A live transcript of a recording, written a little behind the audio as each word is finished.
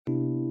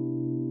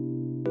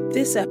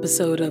This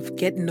episode of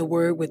Getting the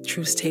Word with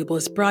Truth Table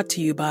is brought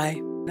to you by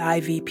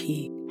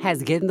IVP.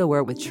 Has Getting the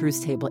Word with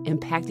Truth Table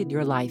impacted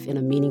your life in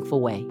a meaningful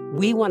way?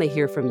 We want to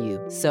hear from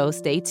you, so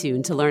stay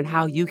tuned to learn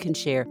how you can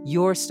share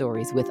your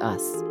stories with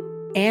us.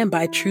 And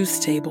by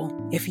Truth Table.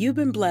 If you've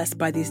been blessed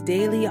by these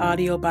daily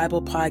audio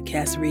Bible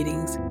podcast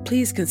readings,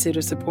 please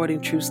consider supporting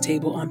Truth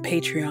Table on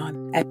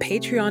Patreon at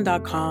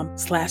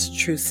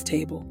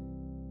patreon.com/truthstable.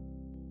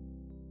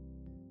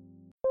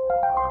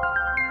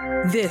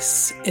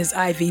 This is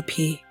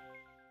IVP.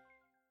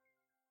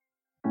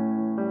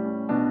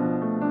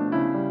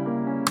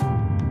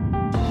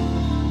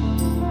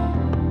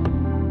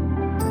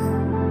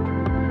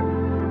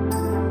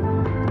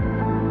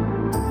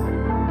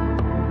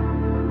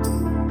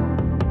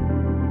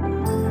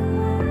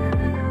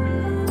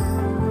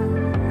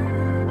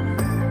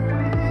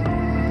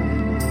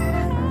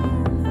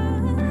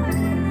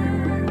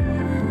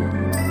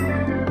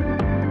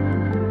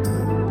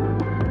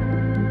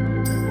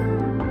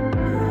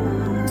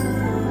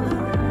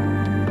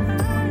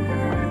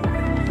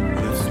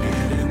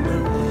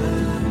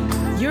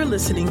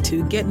 Listening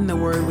to Getting the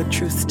Word with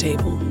Truth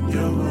Table.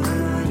 Your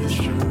word is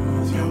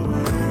truth, your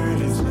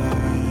word is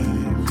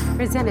life.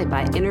 Presented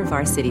by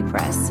InterVarsity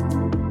Press.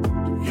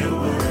 Your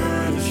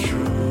word is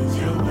truth,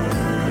 your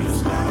word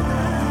is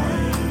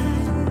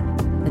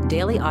life. The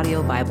daily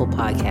audio Bible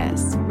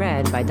podcast,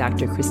 read by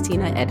Dr.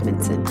 Christina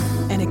Edmondson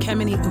and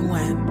Ekemini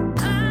Uwan.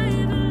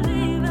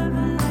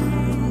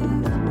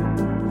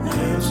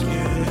 Let's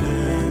get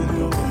in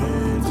the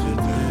word today.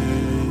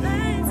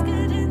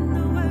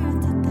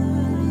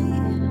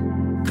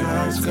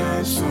 God's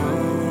got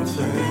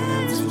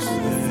something to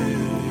say.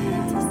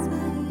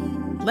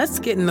 Let's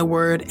get in the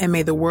Word, and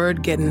may the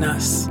Word get in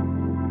us.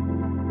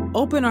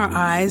 Open our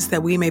eyes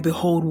that we may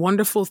behold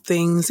wonderful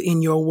things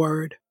in your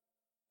Word.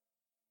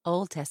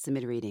 Old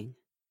Testament reading.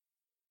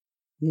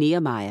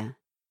 Nehemiah,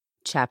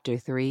 chapter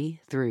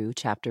 3 through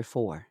chapter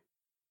 4.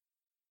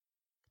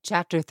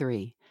 Chapter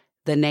 3,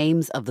 the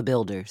names of the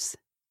builders.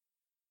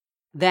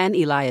 Then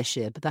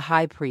Eliashib, the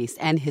high priest,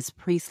 and his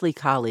priestly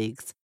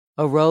colleagues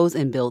arose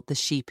and built the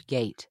sheep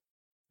gate.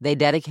 They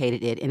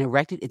dedicated it and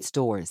erected its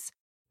doors,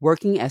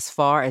 working as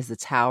far as the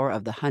Tower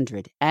of the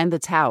 100 and the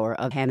Tower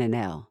of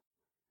Hananel.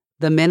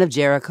 The men of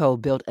Jericho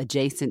built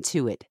adjacent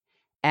to it,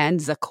 and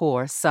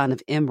Zaccur, son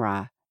of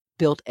Imri,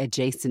 built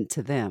adjacent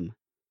to them.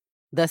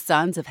 The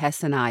sons of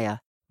Hesaniah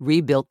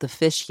rebuilt the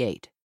fish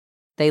gate.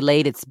 They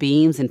laid its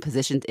beams and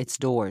positioned its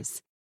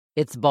doors,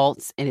 its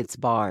bolts and its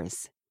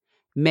bars.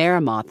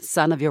 Meremoth,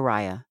 son of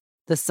Uriah,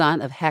 the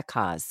son of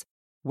Hakaz,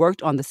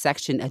 worked on the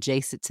section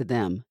adjacent to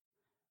them.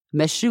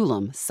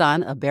 Meshullam,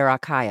 son of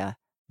Berechiah,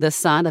 the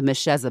son of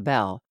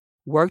Meshezabel,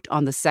 worked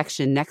on the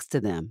section next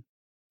to them.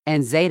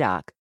 And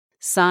Zadok,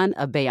 son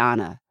of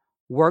Baana,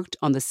 worked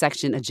on the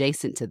section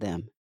adjacent to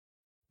them.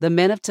 The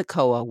men of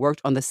Tekoa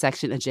worked on the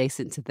section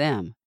adjacent to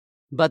them,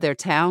 but their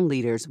town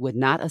leaders would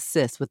not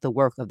assist with the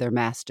work of their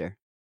master.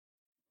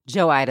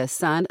 Joiada,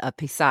 son of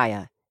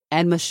Pisaiah,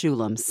 and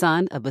Meshullam,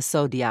 son of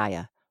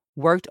Besodiah,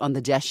 worked on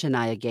the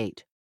Jeshaniah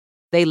gate.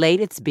 They laid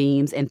its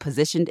beams and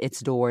positioned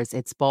its doors,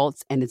 its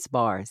bolts, and its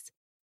bars.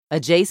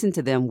 Adjacent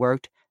to them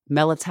worked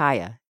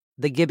Melatiah,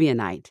 the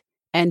Gibeonite,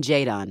 and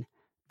Jadon,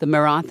 the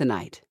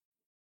Meronthonite,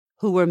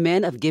 who were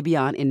men of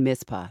Gibeon and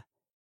Mizpah.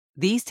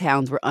 These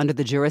towns were under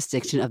the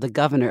jurisdiction of the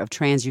governor of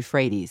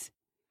Trans-Euphrates.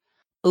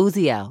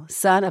 Uzziel,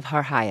 son of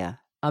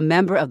Harhiah, a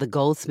member of the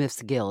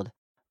Goldsmiths Guild,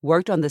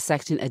 worked on the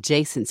section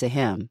adjacent to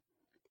him.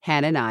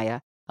 Hananiah,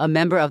 a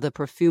member of the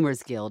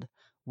Perfumers Guild,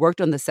 worked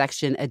on the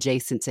section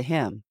adjacent to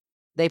him.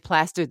 They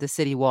plastered the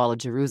city wall of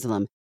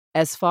Jerusalem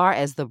as far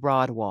as the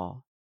broad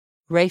wall.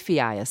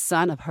 Raphaiah,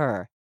 son of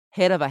Hur,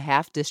 head of a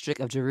half-district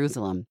of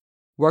Jerusalem,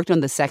 worked on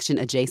the section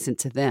adjacent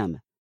to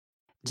them.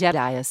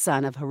 Jediah,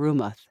 son of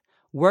Harumath,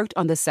 worked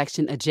on the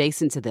section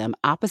adjacent to them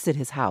opposite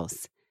his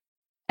house.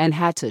 And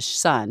Hattush,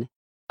 son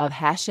of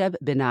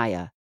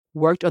Hashab-Beniah,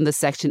 worked on the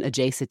section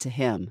adjacent to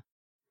him.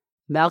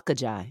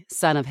 Malchijah,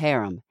 son of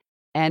Haram,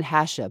 and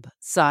Hashab,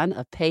 son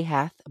of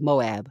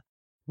Pahath-Moab,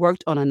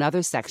 worked on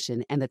another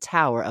section and the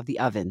Tower of the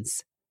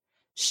Ovens.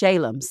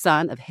 Shalem,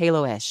 son of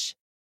Haloesh,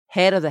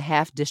 head of the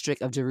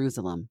half-district of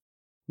Jerusalem,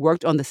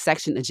 worked on the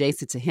section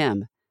adjacent to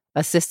him,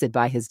 assisted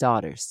by his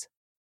daughters.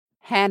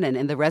 Hanan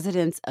and the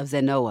residents of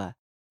Zanoah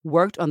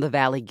worked on the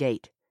valley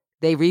gate.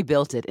 They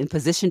rebuilt it and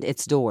positioned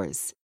its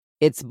doors,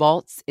 its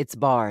bolts, its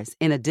bars,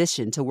 in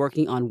addition to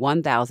working on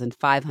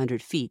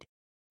 1,500 feet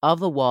of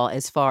the wall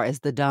as far as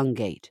the Dung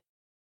Gate.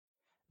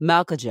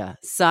 Malchijah,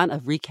 son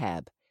of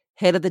Rechab,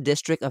 head of the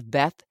district of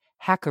Beth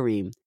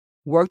Hakarim,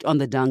 worked on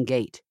the Dung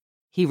Gate.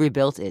 He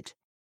rebuilt it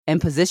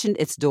and positioned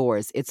its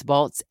doors, its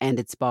bolts, and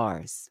its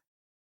bars.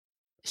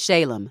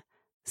 Shalem,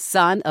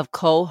 son of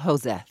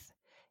Kol-Hoseth,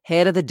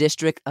 head of the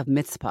district of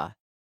Mitzpah,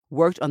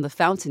 worked on the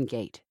Fountain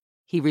Gate.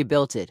 He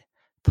rebuilt it,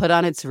 put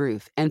on its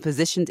roof, and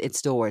positioned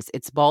its doors,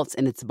 its bolts,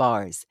 and its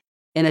bars.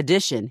 In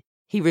addition,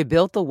 he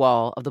rebuilt the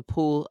wall of the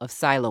pool of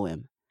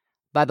Siloam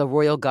by the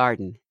royal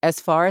garden, as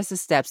far as the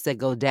steps that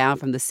go down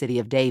from the city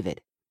of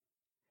David.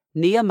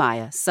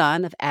 Nehemiah,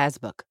 son of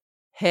Azbuk,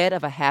 head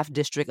of a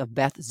half-district of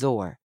Beth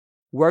Zor,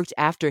 worked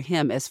after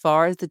him as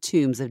far as the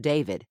tombs of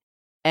David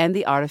and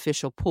the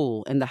artificial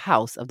pool in the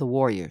house of the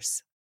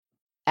warriors.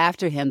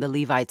 After him the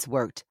Levites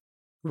worked,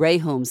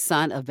 Rehum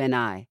son of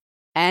Benai,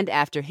 and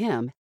after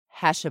him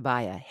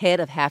Hashabiah, head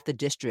of half the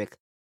district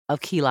of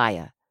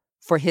Keilah,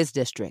 for his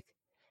district.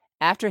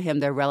 After him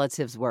their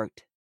relatives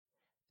worked,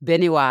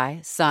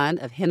 Benui son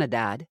of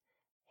Henadad,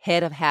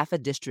 head of half a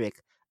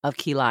district of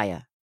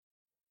Keilah.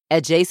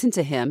 Adjacent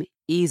to him,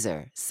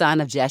 Ezer, son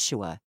of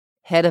Jeshua,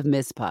 head of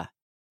Mizpah,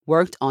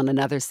 worked on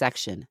another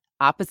section,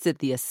 opposite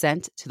the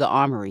ascent to the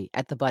armory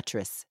at the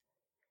buttress.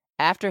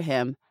 After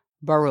him,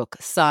 Baruch,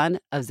 son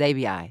of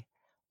Zabai,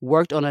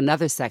 worked on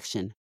another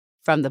section,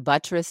 from the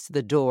buttress to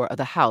the door of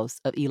the house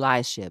of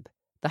Eliashib,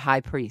 the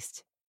high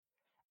priest.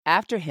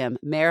 After him,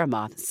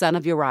 Meremoth, son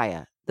of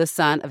Uriah, the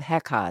son of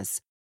Hekaz,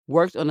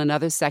 worked on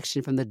another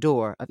section from the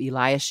door of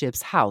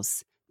Eliashib's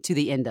house to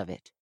the end of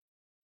it.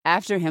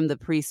 After him the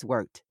priests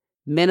worked,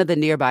 men of the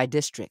nearby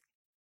district.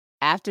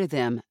 After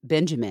them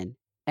Benjamin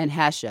and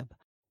Hashab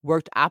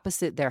worked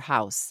opposite their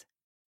house.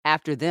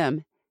 After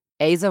them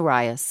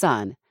Azariah,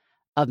 son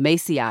of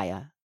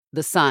Maaseiah,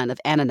 the son of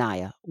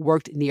Ananiah,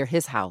 worked near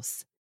his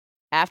house.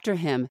 After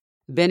him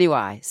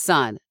Benui,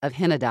 son of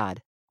Henadad,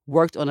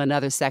 worked on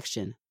another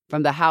section,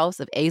 from the house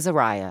of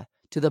Azariah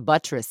to the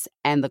buttress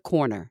and the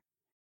corner.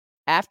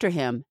 After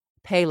him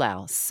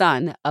Palal,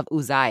 son of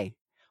Uzai,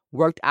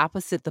 worked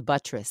opposite the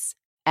buttress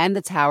and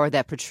the tower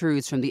that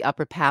protrudes from the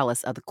upper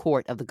palace of the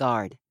court of the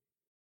guard.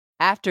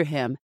 After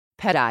him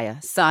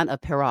Pedaiah, son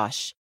of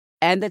Parosh,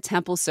 and the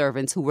temple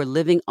servants who were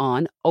living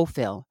on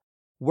Ophel,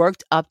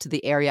 worked up to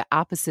the area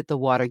opposite the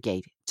water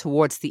gate,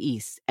 towards the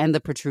east, and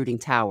the protruding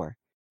tower.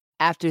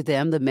 After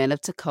them the men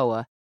of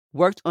Tekoa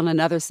worked on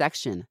another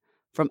section,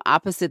 from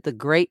opposite the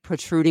great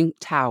protruding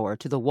tower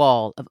to the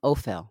wall of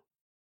Ophel.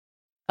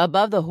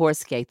 Above the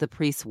horse gate the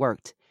priests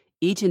worked,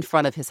 each in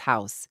front of his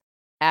house.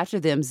 After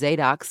them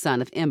Zadok,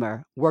 son of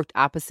Immer, worked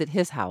opposite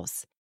his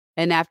house.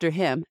 And after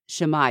him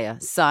Shemaiah,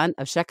 son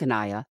of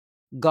Shechaniah,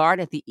 guard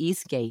at the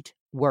east gate,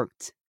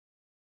 worked.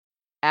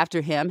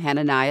 After him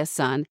Hananiah,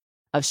 son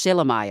of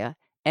Shelemiah,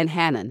 and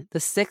Hanan, the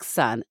sixth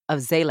son of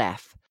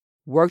Zalaph,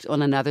 worked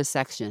on another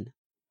section.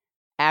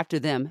 After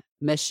them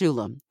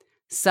Meshullam,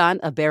 son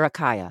of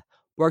Berechiah,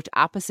 worked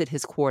opposite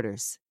his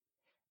quarters.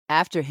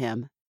 After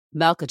him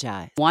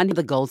Malchijah, one of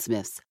the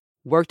goldsmiths,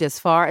 worked as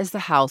far as the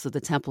house of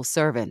the temple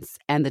servants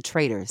and the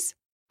traders,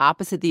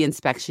 opposite the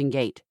inspection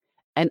gate,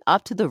 and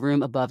up to the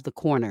room above the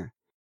corner.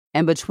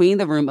 And between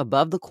the room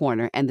above the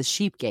corner and the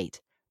sheep gate,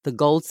 the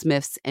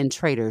goldsmiths and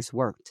traders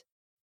worked.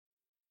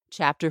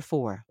 Chapter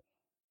 4.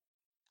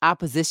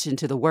 Opposition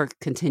to the work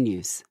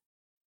continues.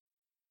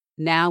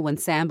 Now when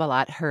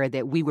Sanballat heard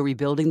that we were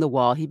rebuilding the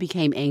wall, he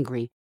became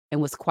angry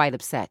and was quite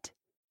upset.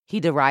 He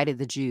derided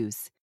the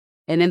Jews.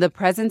 And in the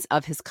presence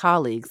of his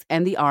colleagues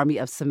and the army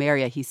of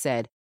Samaria, he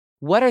said,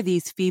 "What are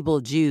these feeble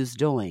Jews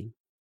doing?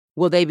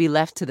 Will they be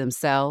left to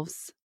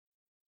themselves?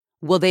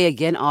 Will they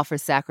again offer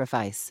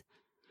sacrifice?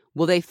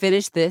 Will they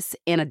finish this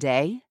in a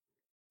day?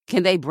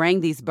 Can they bring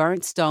these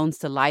burnt stones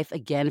to life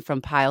again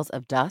from piles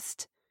of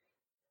dust?"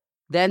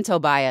 Then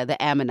Tobiah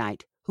the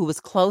Ammonite, who was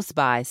close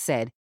by,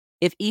 said,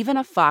 "If even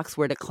a fox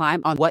were to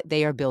climb on what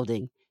they are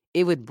building,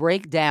 it would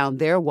break down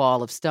their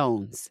wall of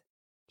stones.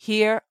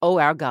 Hear, O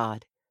our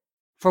God,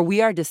 for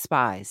we are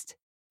despised.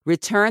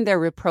 Return their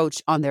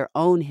reproach on their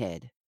own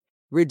head.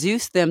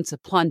 Reduce them to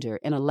plunder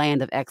in a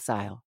land of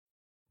exile.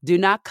 Do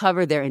not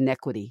cover their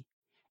iniquity,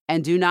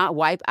 and do not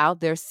wipe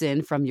out their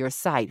sin from your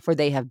sight, for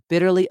they have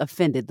bitterly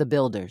offended the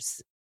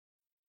builders."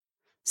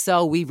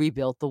 So we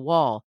rebuilt the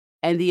wall,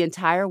 and the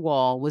entire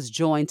wall was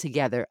joined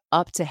together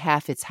up to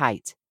half its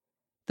height.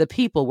 The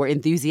people were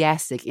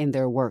enthusiastic in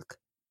their work.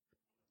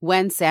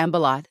 When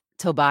Sanballat,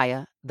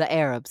 Tobiah, the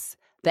Arabs,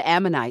 the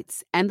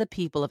Ammonites, and the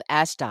people of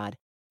Ashdod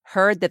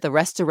heard that the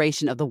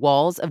restoration of the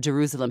walls of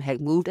Jerusalem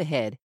had moved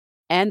ahead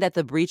and that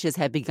the breaches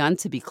had begun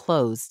to be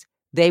closed,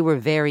 they were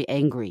very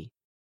angry.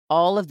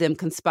 All of them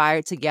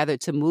conspired together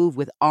to move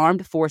with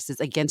armed forces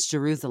against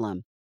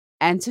Jerusalem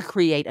and to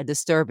create a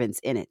disturbance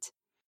in it.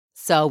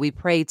 So we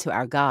prayed to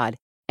our God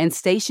and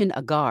stationed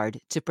a guard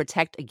to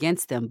protect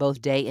against them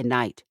both day and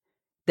night.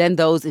 Then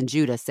those in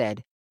Judah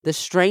said, "The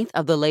strength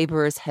of the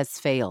laborers has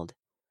failed.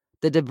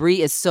 The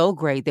debris is so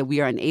great that we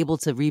are unable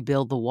to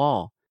rebuild the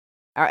wall."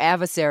 Our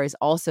adversaries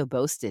also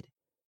boasted,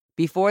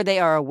 "Before they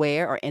are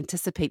aware or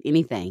anticipate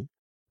anything,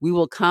 we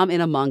will come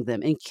in among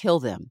them and kill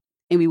them,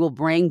 and we will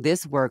bring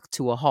this work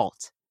to a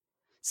halt."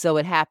 So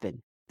it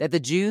happened that the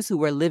Jews who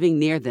were living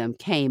near them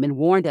came and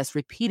warned us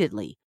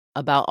repeatedly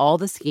about all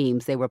the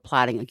schemes they were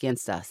plotting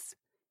against us.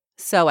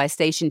 So I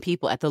stationed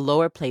people at the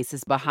lower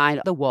places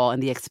behind the wall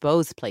and the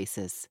exposed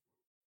places.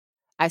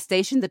 I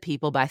stationed the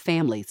people by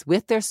families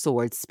with their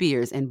swords,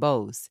 spears, and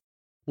bows.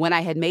 When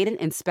I had made an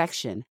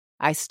inspection,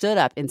 I stood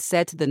up and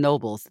said to the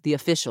nobles, the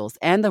officials,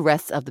 and the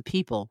rest of the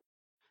people,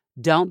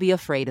 "Don't be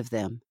afraid of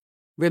them.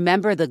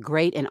 Remember the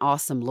great and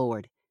awesome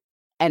Lord,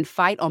 and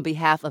fight on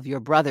behalf of your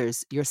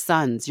brothers, your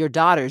sons, your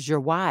daughters, your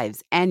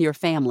wives, and your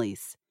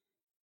families."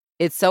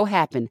 It so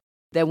happened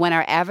that when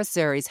our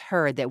adversaries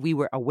heard that we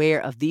were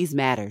aware of these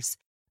matters,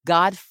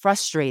 God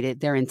frustrated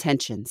their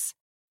intentions.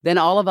 Then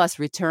all of us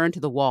returned to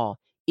the wall,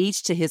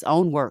 each to his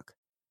own work.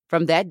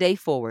 From that day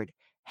forward,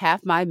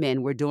 half my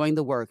men were doing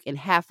the work, and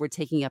half were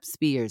taking up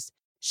spears,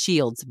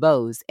 shields,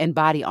 bows, and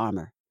body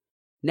armor.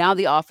 Now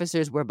the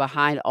officers were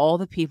behind all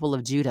the people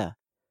of Judah,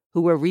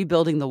 who were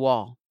rebuilding the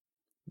wall.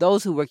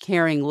 Those who were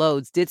carrying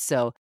loads did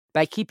so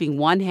by keeping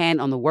one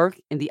hand on the work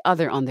and the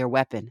other on their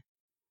weapon.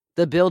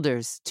 The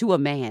builders, to a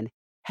man,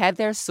 had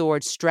their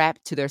swords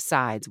strapped to their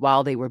sides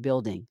while they were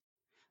building.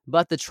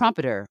 But the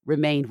trumpeter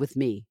remained with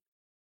me.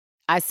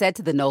 I said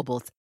to the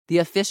nobles, the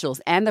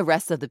officials, and the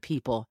rest of the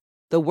people,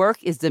 the work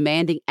is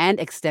demanding and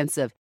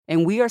extensive,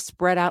 and we are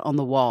spread out on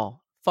the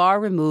wall, far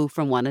removed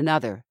from one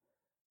another.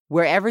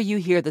 Wherever you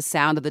hear the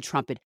sound of the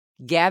trumpet,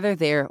 gather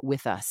there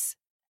with us.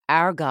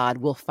 Our God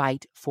will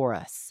fight for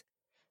us.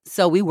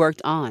 So we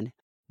worked on,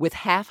 with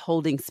half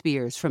holding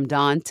spears from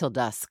dawn till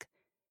dusk.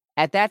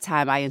 At that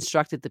time I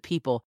instructed the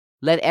people,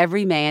 let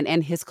every man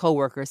and his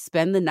co-worker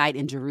spend the night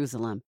in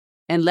Jerusalem,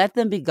 and let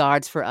them be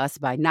guards for us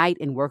by night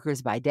and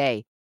workers by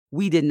day.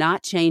 We did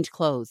not change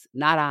clothes,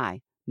 not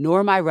I,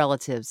 nor my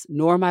relatives,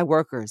 nor my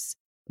workers,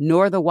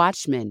 nor the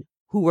watchmen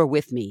who were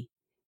with me.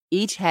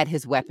 Each had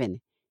his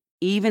weapon,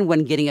 even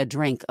when getting a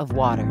drink of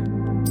water.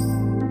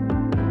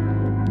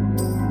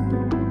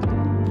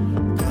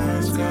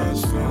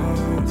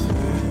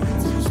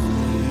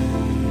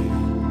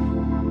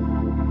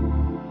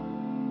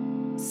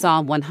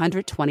 Psalm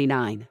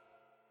 129,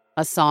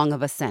 a song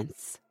of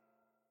ascents.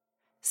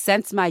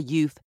 Since my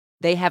youth,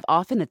 they have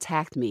often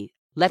attacked me,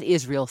 let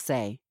Israel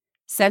say.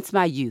 Since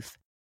my youth,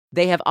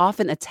 they have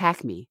often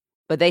attacked me,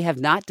 but they have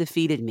not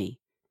defeated me.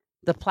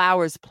 The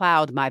plowers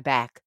plowed my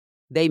back.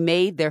 They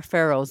made their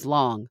furrows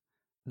long.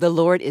 The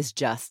Lord is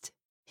just.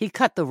 He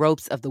cut the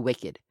ropes of the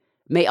wicked.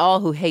 May all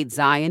who hate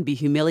Zion be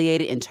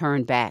humiliated and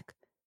turned back.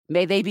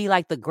 May they be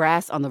like the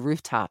grass on the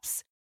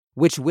rooftops,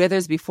 which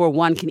withers before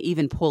one can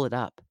even pull it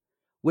up,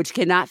 which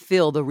cannot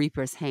fill the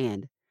reaper's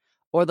hand,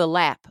 or the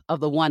lap of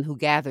the one who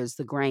gathers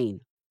the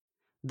grain.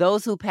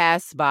 Those who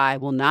pass by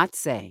will not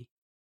say,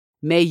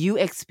 may you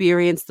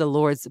experience the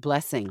Lord's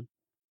blessing.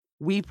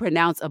 We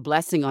pronounce a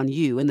blessing on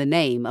you in the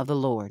name of the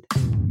Lord.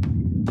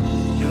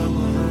 Your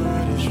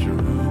word is true.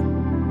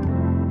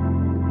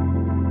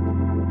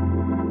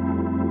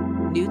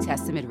 New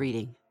Testament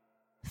reading.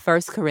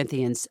 1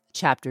 Corinthians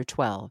chapter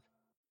 12.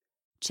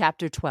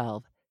 Chapter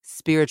 12,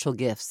 Spiritual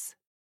Gifts.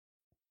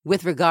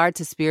 With regard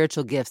to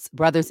spiritual gifts,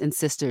 brothers and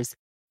sisters,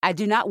 I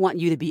do not want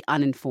you to be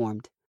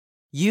uninformed.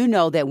 You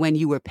know that when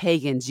you were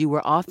pagans, you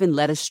were often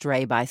led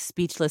astray by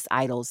speechless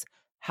idols,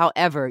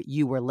 however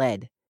you were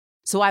led.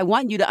 So I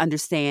want you to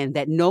understand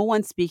that no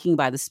one speaking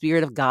by the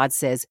Spirit of God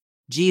says,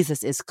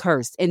 Jesus is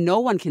cursed, and no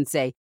one can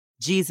say,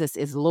 Jesus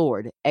is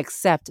Lord,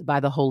 except by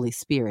the Holy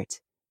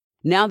Spirit.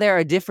 Now there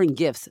are different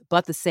gifts,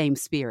 but the same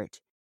Spirit.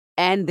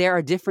 And there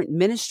are different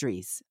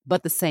ministries,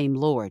 but the same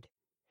Lord.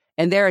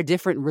 And there are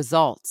different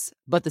results,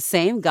 but the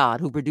same God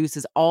who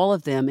produces all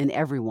of them in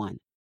everyone.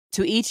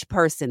 To each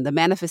person, the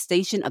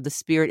manifestation of the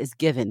Spirit is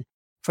given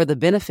for the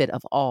benefit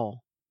of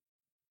all.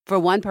 For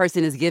one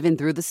person is given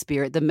through the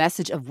Spirit the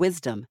message of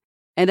wisdom,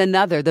 and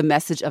another the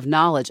message of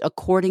knowledge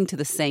according to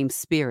the same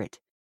Spirit.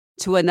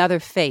 To another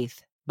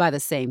faith by the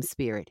same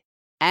Spirit,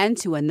 and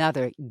to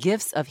another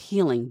gifts of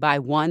healing by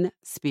one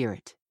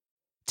Spirit.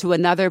 To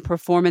another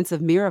performance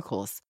of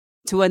miracles,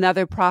 to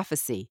another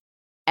prophecy,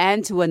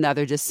 and to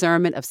another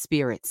discernment of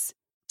spirits,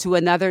 to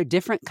another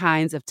different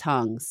kinds of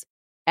tongues,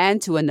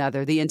 and to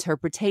another the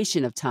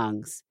interpretation of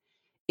tongues.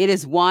 It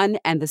is one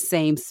and the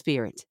same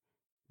Spirit,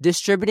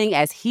 distributing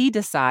as He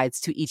decides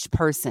to each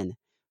person,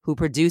 who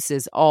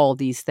produces all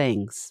these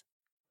things.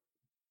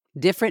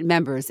 Different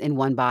members in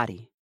one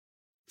body.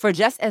 For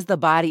just as the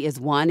body is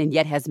one and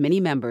yet has many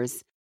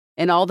members,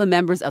 and all the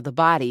members of the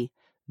body,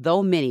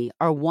 though many,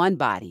 are one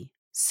body,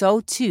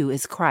 so too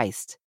is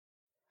Christ.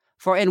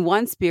 For in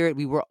one Spirit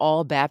we were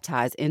all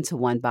baptized into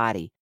one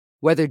body,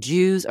 whether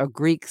Jews or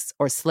Greeks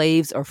or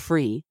slaves or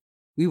free,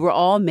 we were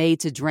all made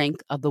to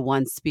drink of the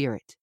one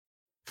Spirit.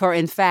 For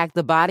in fact,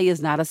 the body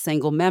is not a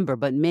single member,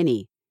 but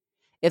many.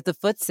 If the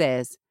foot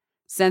says,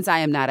 since I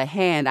am not a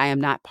hand, I am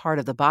not part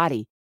of the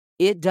body,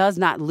 it does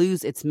not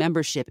lose its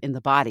membership in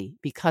the body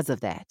because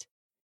of that.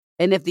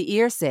 And if the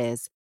ear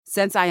says,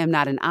 since I am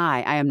not an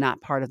eye, I am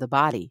not part of the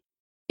body,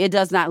 it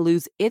does not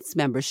lose its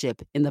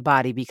membership in the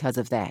body because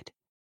of that.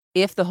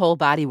 If the whole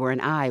body were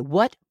an eye,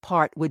 what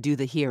part would do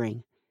the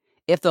hearing?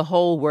 If the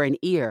whole were an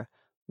ear,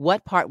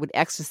 what part would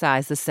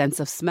exercise the sense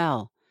of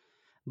smell?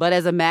 But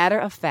as a matter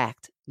of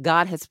fact,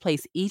 God has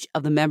placed each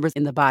of the members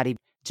in the body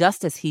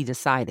just as He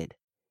decided.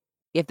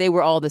 If they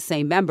were all the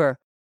same member,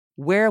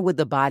 where would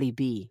the body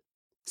be?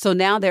 So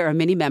now there are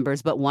many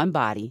members, but one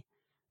body.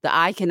 The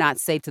eye cannot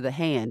say to the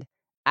hand,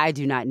 I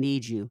do not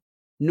need you,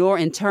 nor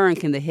in turn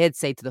can the head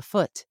say to the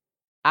foot,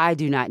 I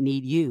do not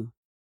need you.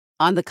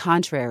 On the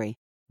contrary,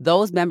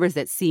 those members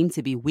that seem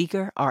to be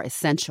weaker are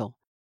essential,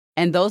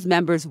 and those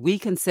members we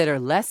consider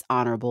less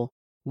honorable,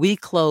 we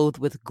clothe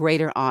with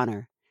greater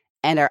honor,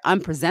 and our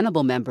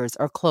unpresentable members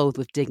are clothed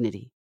with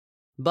dignity.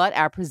 But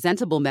our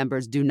presentable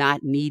members do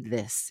not need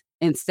this.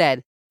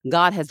 Instead,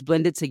 God has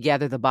blended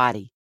together the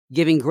body,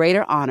 giving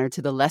greater honor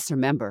to the lesser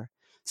member,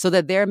 so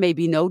that there may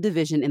be no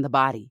division in the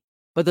body,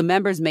 but the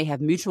members may have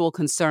mutual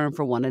concern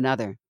for one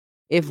another.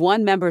 If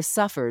one member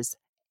suffers,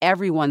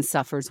 everyone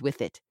suffers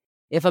with it.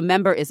 If a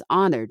member is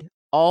honored,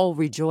 all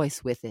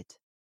rejoice with it.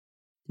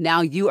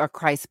 Now you are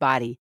Christ's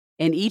body,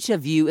 and each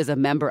of you is a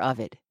member of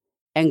it.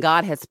 And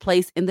God has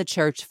placed in the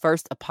church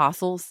first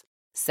apostles,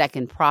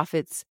 second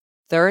prophets,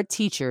 third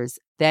teachers,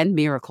 then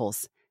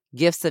miracles,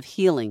 gifts of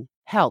healing,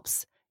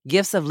 helps,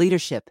 gifts of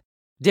leadership,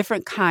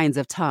 different kinds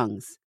of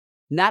tongues.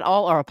 Not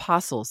all are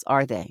apostles,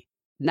 are they?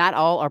 Not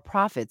all are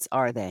prophets,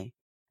 are they?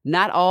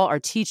 Not all are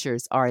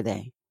teachers, are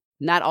they?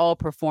 Not all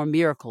perform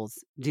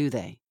miracles, do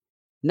they?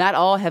 Not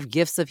all have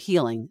gifts of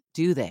healing,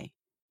 do they?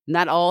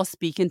 Not all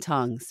speak in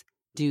tongues,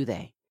 do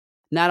they?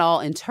 Not all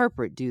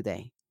interpret, do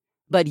they?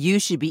 But you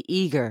should be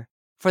eager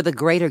for the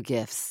greater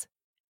gifts.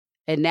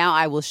 And now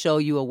I will show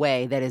you a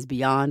way that is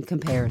beyond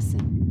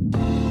comparison.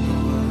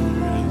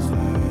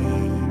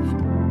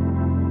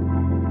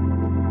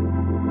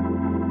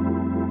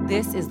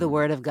 This is the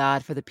word of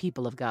God for the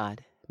people of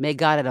God. May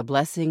God add a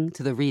blessing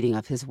to the reading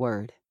of his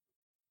word.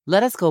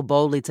 Let us go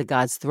boldly to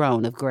God's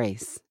throne of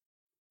grace.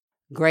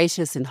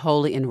 Gracious and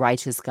holy and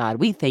righteous God,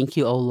 we thank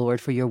you, O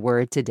Lord, for your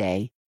word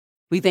today.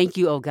 We thank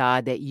you, O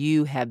God, that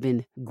you have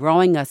been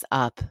growing us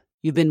up.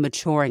 You've been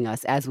maturing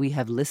us as we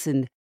have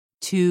listened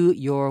to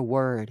your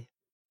word.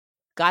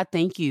 God,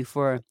 thank you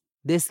for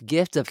this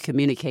gift of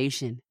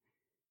communication,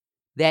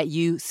 that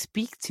you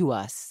speak to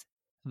us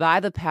by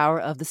the power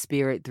of the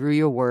Spirit through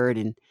your word,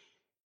 and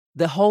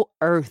the whole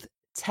earth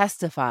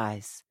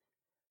testifies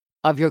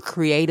of your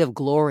creative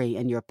glory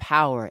and your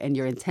power and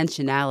your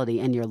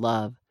intentionality and your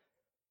love.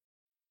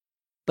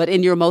 But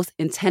in your most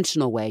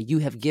intentional way, you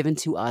have given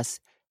to us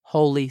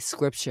Holy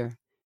Scripture.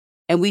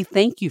 And we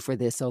thank you for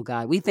this, oh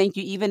God. We thank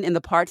you even in the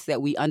parts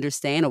that we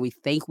understand or we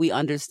think we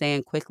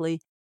understand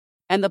quickly,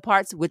 and the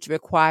parts which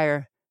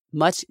require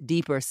much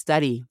deeper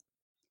study,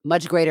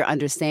 much greater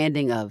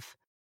understanding of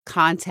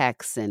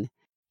context and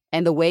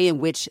the way in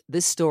which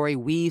this story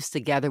weaves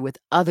together with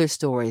other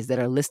stories that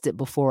are listed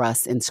before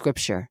us in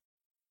Scripture.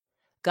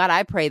 God,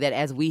 I pray that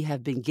as we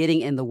have been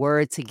getting in the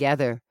Word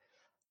together,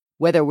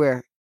 whether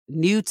we're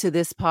new to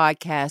this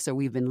podcast or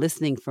we've been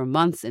listening for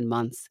months and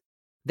months,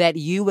 that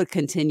you would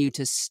continue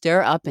to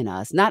stir up in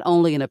us, not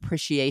only an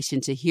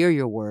appreciation to hear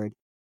your word,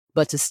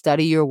 but to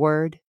study your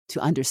word, to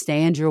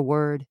understand your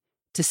word,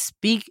 to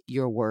speak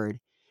your word,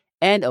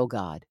 and, oh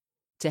God,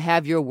 to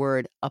have your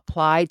word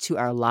applied to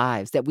our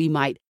lives, that we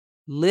might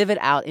live it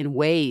out in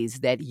ways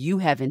that you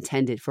have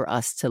intended for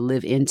us to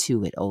live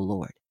into it, oh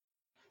Lord.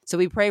 So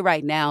we pray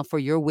right now for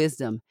your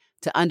wisdom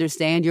to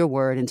understand your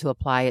word and to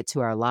apply it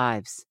to our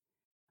lives.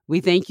 We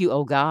thank you,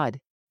 O God,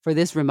 for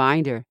this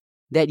reminder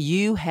that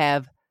you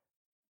have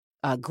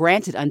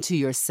granted unto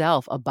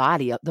yourself a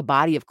body, the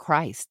body of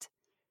Christ.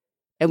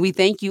 And we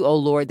thank you, O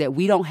Lord, that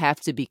we don't have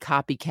to be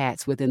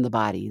copycats within the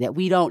body, that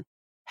we don't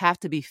have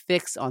to be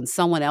fixed on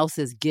someone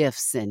else's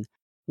gifts and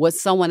what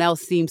someone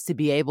else seems to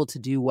be able to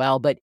do well,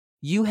 but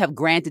you have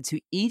granted to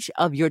each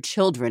of your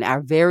children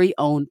our very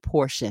own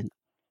portion,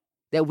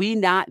 that we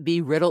not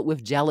be riddled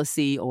with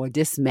jealousy or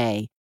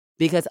dismay,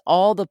 because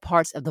all the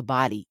parts of the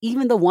body,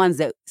 even the ones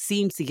that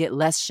seem to get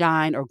less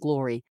shine or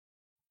glory,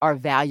 are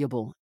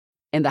valuable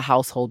in the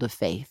household of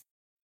faith.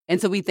 And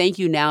so we thank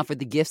you now for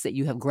the gifts that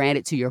you have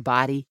granted to your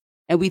body.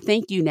 And we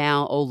thank you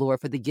now, O Lord,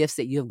 for the gifts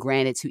that you have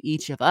granted to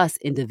each of us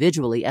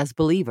individually as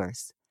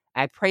believers.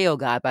 I pray, O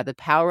God, by the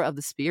power of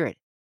the Spirit,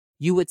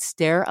 you would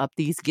stir up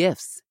these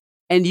gifts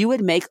and you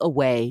would make a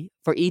way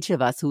for each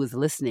of us who is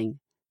listening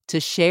to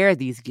share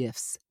these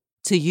gifts,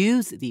 to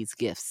use these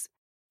gifts,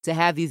 to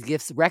have these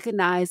gifts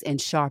recognized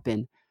and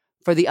sharpened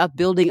for the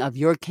upbuilding of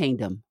your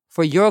kingdom,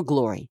 for your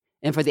glory,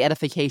 and for the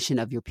edification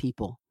of your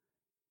people.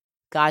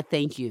 God,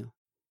 thank you.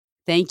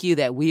 Thank you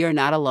that we are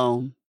not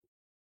alone.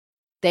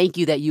 Thank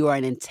you that you are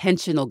an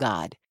intentional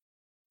God,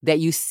 that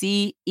you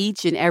see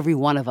each and every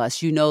one of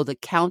us. You know the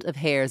count of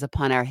hairs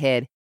upon our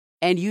head,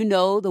 and you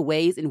know the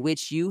ways in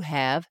which you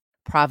have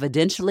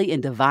providentially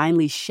and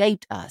divinely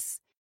shaped us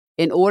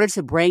in order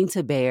to bring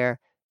to bear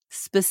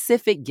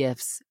specific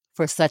gifts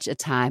for such a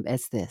time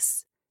as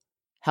this.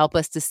 Help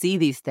us to see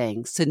these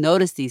things, to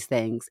notice these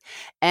things,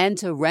 and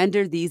to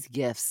render these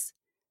gifts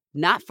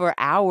not for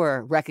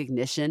our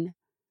recognition,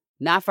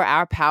 not for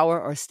our power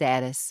or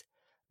status,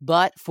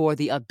 but for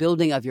the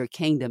upbuilding of your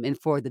kingdom and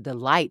for the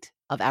delight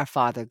of our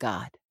Father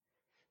God.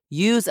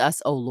 Use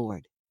us, O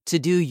Lord, to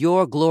do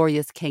your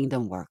glorious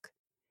kingdom work,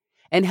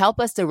 and help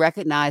us to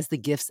recognize the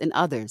gifts in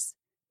others.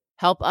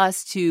 Help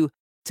us to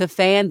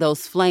fan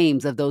those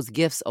flames of those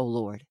gifts, O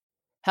Lord.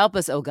 Help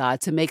us, O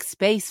God, to make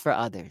space for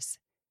others.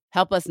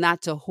 Help us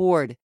not to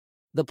hoard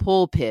the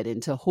pulpit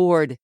and to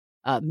hoard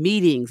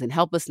meetings, and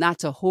help us not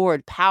to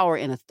hoard power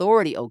and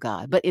authority, O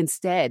God, but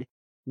instead,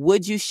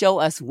 would you show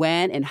us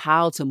when and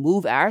how to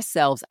move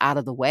ourselves out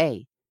of the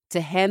way,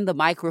 to hand the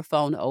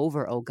microphone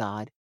over, O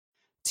God,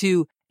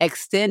 to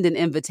extend an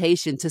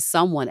invitation to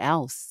someone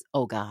else,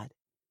 oh God.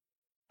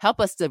 Help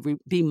us to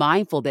be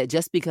mindful that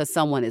just because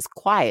someone is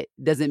quiet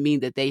doesn't mean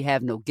that they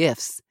have no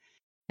gifts.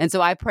 And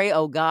so I pray,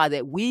 oh God,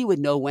 that we would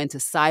know when to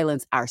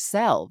silence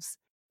ourselves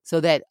so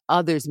that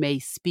others may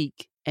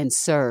speak and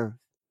serve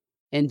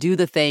and do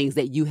the things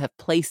that you have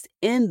placed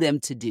in them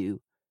to do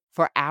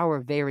for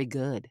our very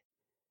good.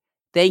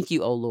 Thank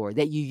you, oh Lord,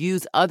 that you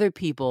use other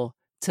people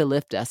to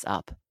lift us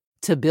up,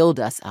 to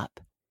build us up.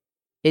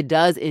 It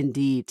does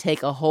indeed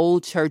take a whole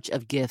church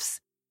of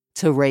gifts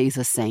to raise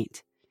a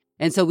saint.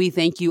 And so we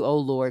thank you, O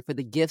Lord, for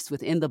the gifts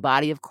within the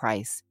body of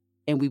Christ.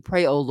 And we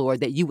pray, O Lord,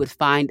 that you would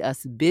find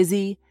us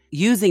busy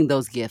using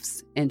those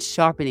gifts and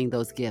sharpening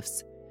those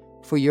gifts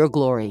for your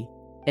glory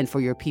and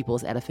for your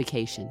people's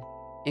edification.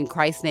 In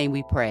Christ's name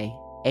we pray.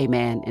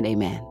 Amen and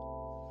amen.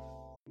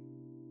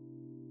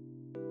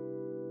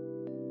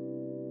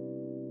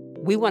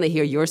 We want to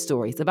hear your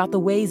stories about the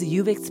ways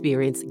you've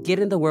experienced Get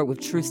in the Word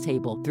with Truth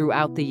Table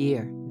throughout the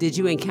year. Did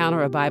you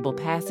encounter a Bible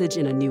passage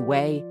in a new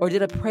way, or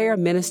did a prayer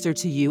minister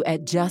to you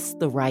at just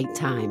the right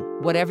time?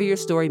 Whatever your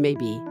story may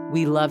be,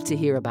 we love to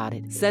hear about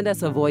it. Send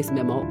us a voice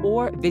memo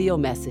or video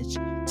message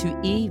to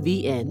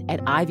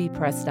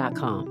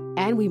evn@ivpress.com,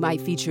 and we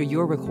might feature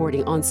your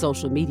recording on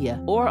social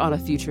media or on a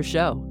future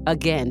show.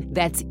 Again,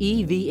 that's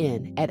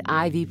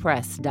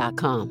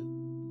evn@ivpress.com.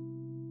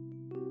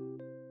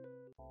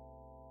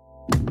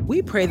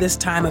 We pray this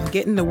time of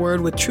Getting the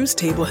Word with Truth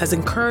Table has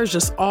encouraged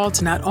us all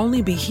to not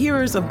only be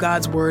hearers of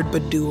God's Word,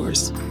 but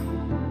doers.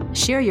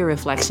 Share your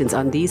reflections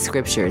on these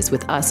scriptures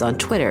with us on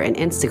Twitter and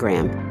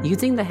Instagram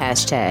using the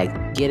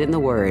hashtag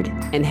 #GetInTheWord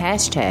and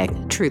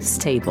hashtag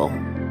 #TruthsTable.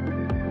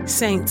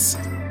 Saints,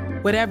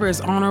 whatever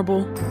is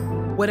honorable,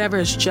 whatever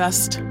is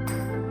just,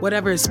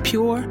 whatever is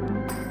pure,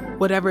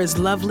 whatever is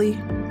lovely,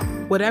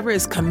 whatever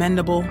is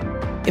commendable,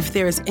 if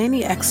there is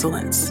any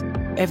excellence,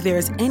 if there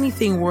is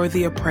anything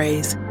worthy of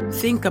praise,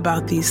 think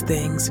about these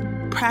things,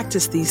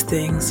 practice these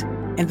things,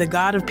 and the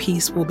God of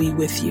peace will be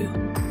with you.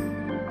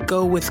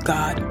 Go with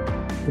God.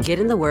 Get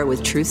in the Word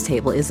with Truth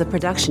Table is a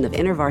production of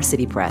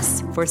InterVarsity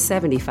Press. For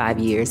 75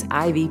 years,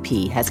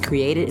 IVP has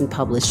created and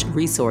published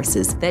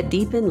resources that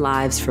deepen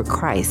lives for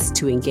Christ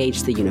to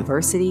engage the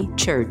university,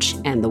 church,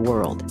 and the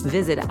world.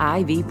 Visit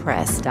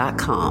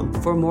ivpress.com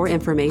for more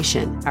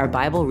information. Our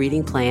Bible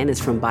reading plan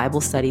is from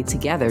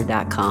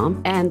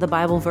BibleStudyTogether.com, and the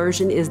Bible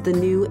version is the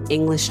New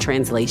English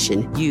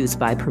translation used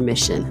by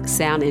permission.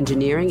 Sound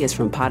engineering is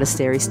from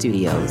Podastery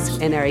Studios,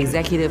 and our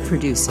executive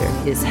producer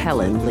is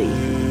Helen Lee.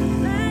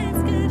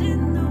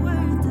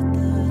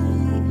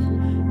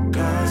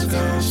 God's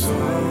got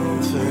so